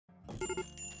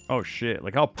Oh shit!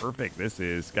 Look how perfect this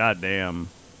is. God damn.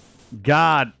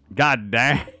 God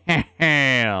damn.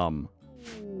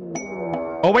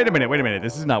 Oh wait a minute. Wait a minute.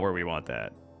 This is not where we want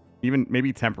that. Even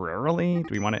maybe temporarily. Do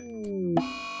we want it?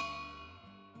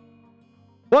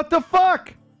 What the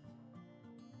fuck?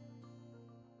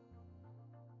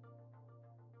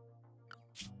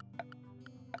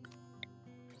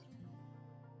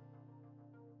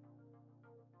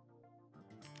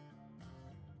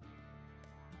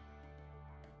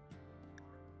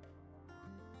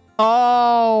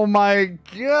 Oh my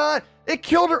god. It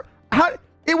killed her. How?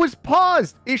 It was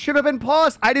paused. It should have been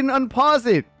paused. I didn't unpause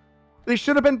it. They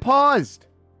should have been paused.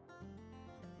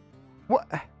 What?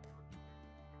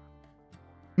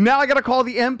 Now I gotta call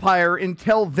the Empire and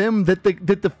tell them that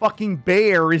the fucking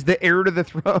bear is the heir to the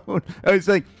throne. It's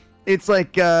like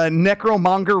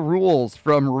necromonger rules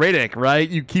from Riddick, right?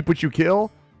 You keep what you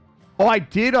kill. Oh, I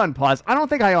did unpause. I don't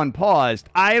think I unpaused.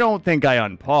 I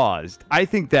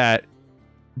think that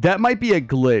might be a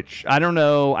glitch. I don't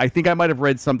know. I think I might have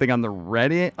read something on the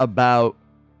Reddit about...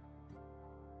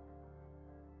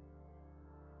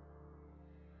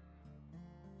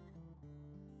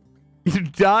 You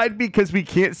died because we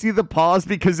can't see the pause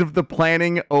because of the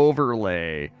planning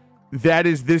overlay. That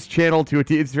is this channel to a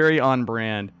T. It's very on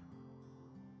brand.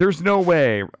 There's no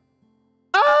way.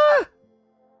 Ah!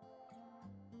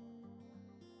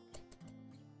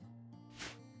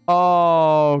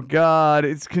 Oh, God.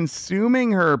 It's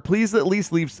consuming her. Please at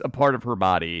least leave a part of her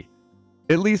body.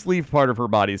 At least leave part of her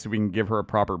body so we can give her a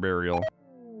proper burial.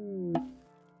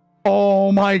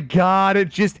 Oh, my God. It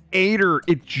just ate her.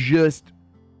 It just...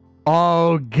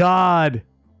 Oh, God.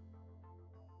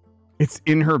 It's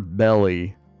in her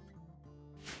belly.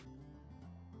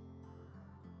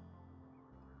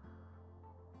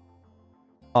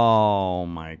 Oh,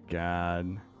 my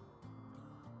God.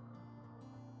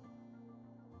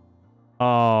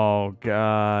 Oh,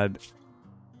 God.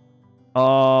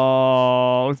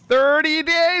 Oh, 30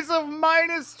 days of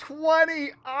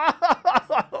 -20.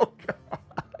 Oh, God.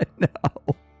 No.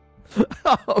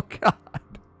 Oh, God.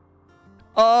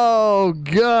 Oh,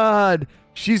 God.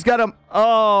 She's got a...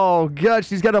 Oh, God.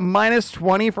 She's got a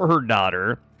 -20 for her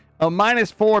daughter. A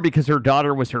 -4 because her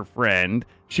daughter was her friend.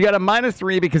 She got a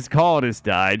 -3 because Colonus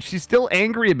died. She's still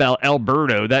angry about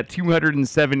Alberto, that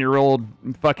 207-year-old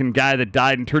fucking guy that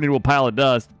died and turned into a pile of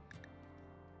dust.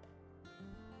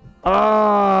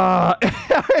 Ah,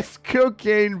 it's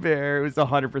Cocaine Bear. It was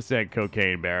 100%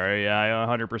 Cocaine Bear. Yeah, I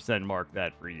 100% marked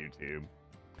that for YouTube.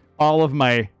 All of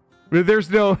my... There's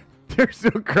no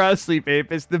cross sleep,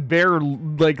 Apis. The bear,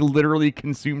 like, literally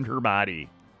consumed her body.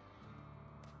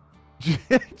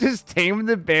 Just tame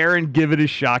the bear and give it a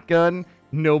shotgun.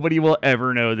 Nobody will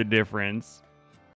ever know the difference.